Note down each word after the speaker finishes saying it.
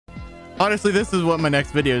Honestly, this is what my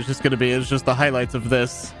next video is just going to be. It's just the highlights of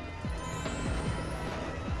this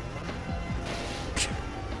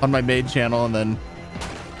on my main channel, and then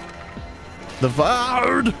the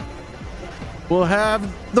VOD will have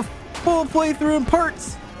the full playthrough in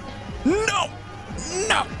parts. No!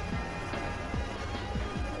 No!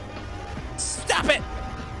 Stop it!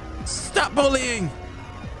 Stop bullying!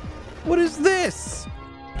 What is this?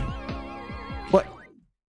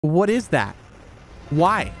 What is that?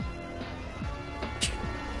 Why?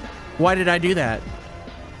 Why did I do that?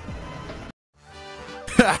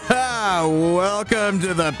 Welcome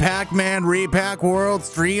to the Pac-Man Re-Pac World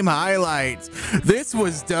Stream highlights. This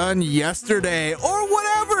was done yesterday or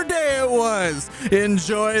whatever day it was.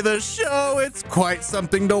 Enjoy the show. It's quite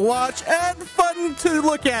something to watch and fun to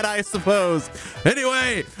look at, I suppose.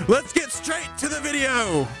 Anyway, let's get straight to the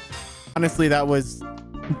video. Honestly, that was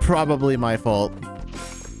probably my fault.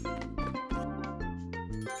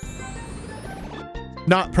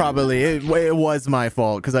 Not probably, it was my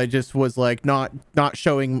fault because I just was like not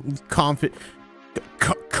showing confidence.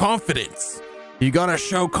 You gotta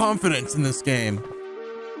show confidence in this game.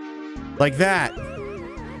 Like that.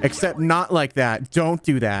 Except not like that. Don't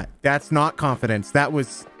do that. That's not confidence. That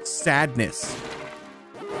was sadness.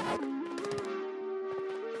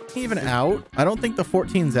 Even out? I don't think the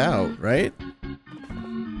 14's out, right?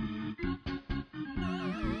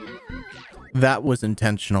 That was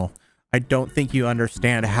intentional. I don't think you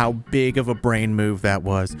understand how big of a brain move that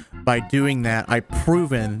was. By doing that, I've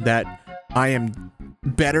proven that I am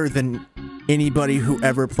better than anybody who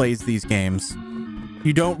ever plays these games.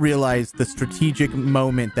 You don't realize the strategic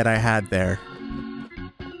moment that I had there.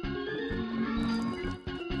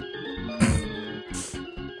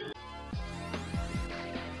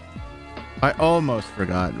 I almost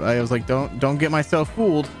forgot. I was like, don't get myself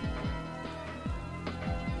fooled.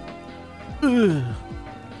 Ugh.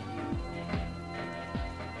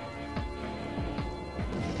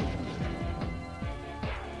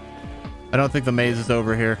 I don't think the maze is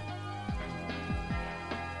over here.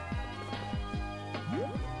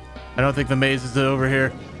 I don't think the maze is over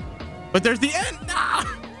here. But there's the end! Ah!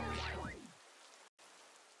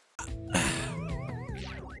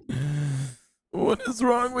 What is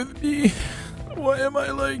wrong with me? Why am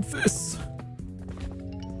I like this?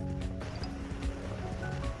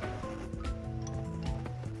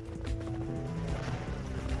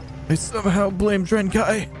 I somehow blame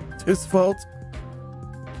Drenkai. It's his fault.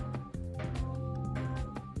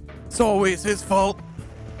 It's always his fault.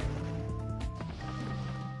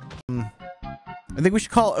 I think we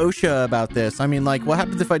should call OSHA about this. I mean, like, what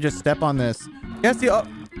happens if I just step on this? Yeah, see, oh.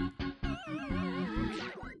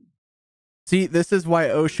 See, this is why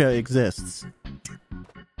OSHA exists.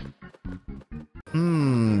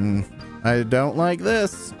 I don't like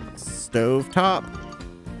this. Stove top.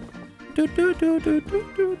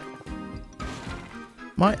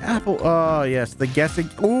 My apple. Oh, yes, the guessing.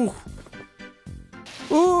 Ooh.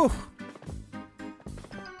 Ooh!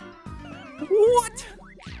 What?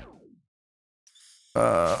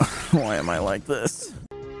 Why am I like this?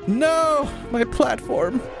 No! My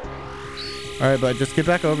platform! Alright, bud, just get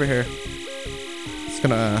back over here. Just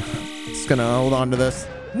gonna hold on to this.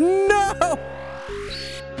 No!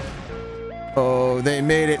 Oh, they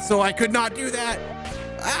made it so I could not do that!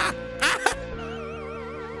 Ah! Ah!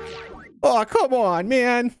 Oh, come on,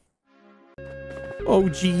 man! Oh,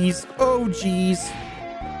 geez. Oh, geez.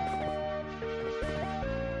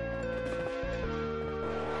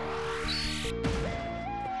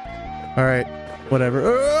 All right, whatever.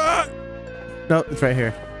 No, it's right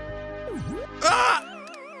here.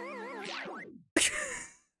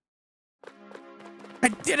 I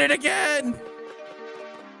did it again.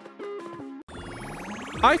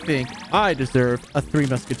 I think I deserve a 3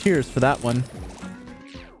 Musketeers for that one.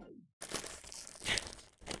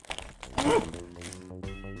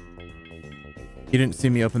 You didn't see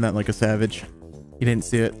me open that like a savage. You didn't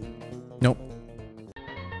see it. Nope.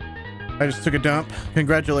 I just took a dump.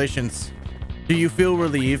 Congratulations. Do you feel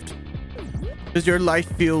relieved? Does your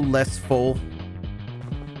life feel less full?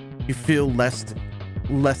 You feel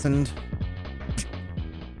lessened?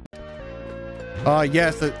 Oh,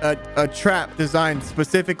 yes, a trap designed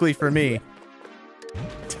specifically for me.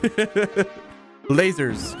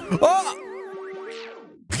 Lasers. Oh!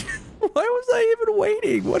 Why was I even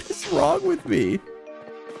waiting? What is wrong with me?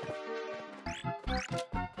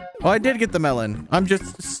 Oh, I did get the melon. I'm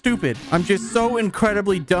just stupid. I'm just so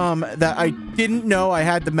incredibly dumb that I didn't know I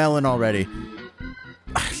had the melon already.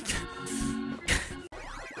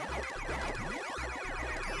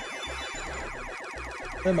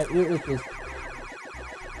 Oh, my ear itches.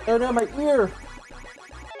 Oh no, my ear!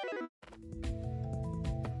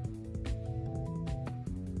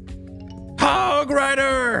 Hog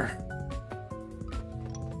Rider!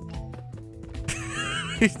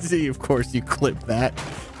 See, of course you clip that.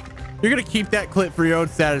 You're gonna keep that clip for your own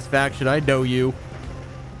satisfaction. I know you.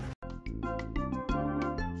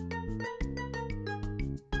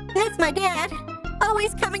 That's my dad.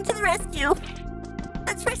 Always coming to the rescue.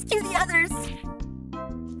 Let's rescue the others.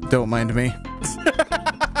 Don't mind me.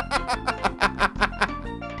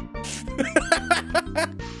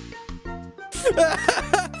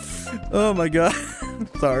 Oh my god. I'm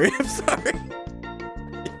sorry. I'm sorry.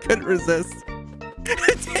 I couldn't resist.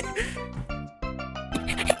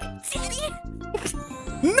 Daddy?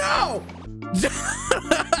 No!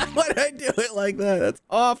 Why did I do it like that? That's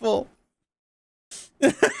awful.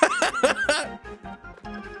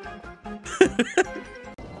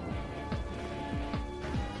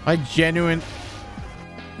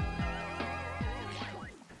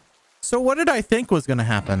 So what did I think was going to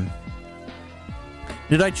happen?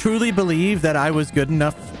 Did I truly believe that I was good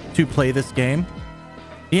enough to play this game?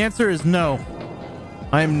 The answer is no.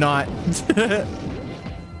 I am not.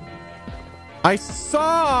 I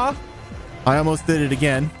almost did it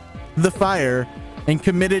again, the fire, and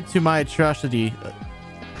committed to my atrocity.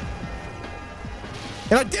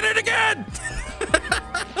 And I did it again!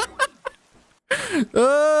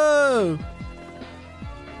 Oh!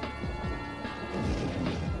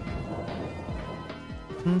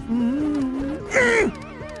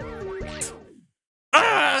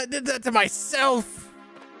 I did that to myself.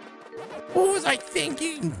 What was I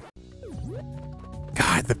thinking?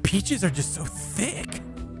 God, the peaches are just so thick.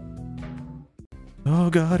 Oh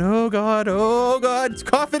god, oh god, oh god. It's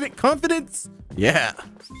confidence. Yeah.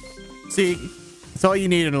 See, that's all you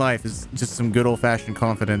need in life is just some good old-fashioned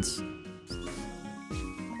confidence.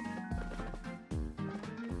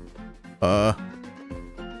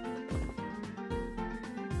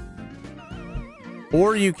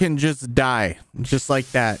 Or you can just die, just like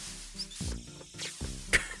that.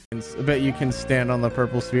 I bet you can stand on the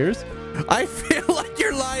purple spheres. I feel like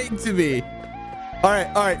you're lying to me. All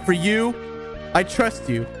right, for you, I trust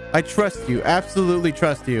you. I trust you, absolutely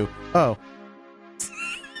trust you. Oh.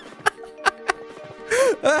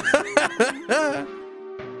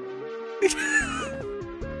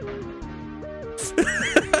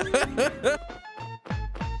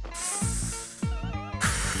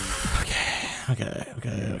 Okay.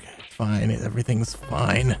 Fine. Everything's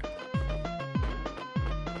fine.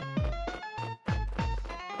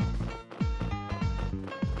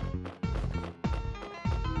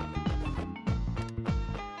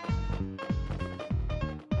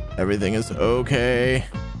 Everything is okay.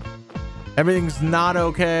 Everything's not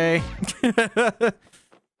okay.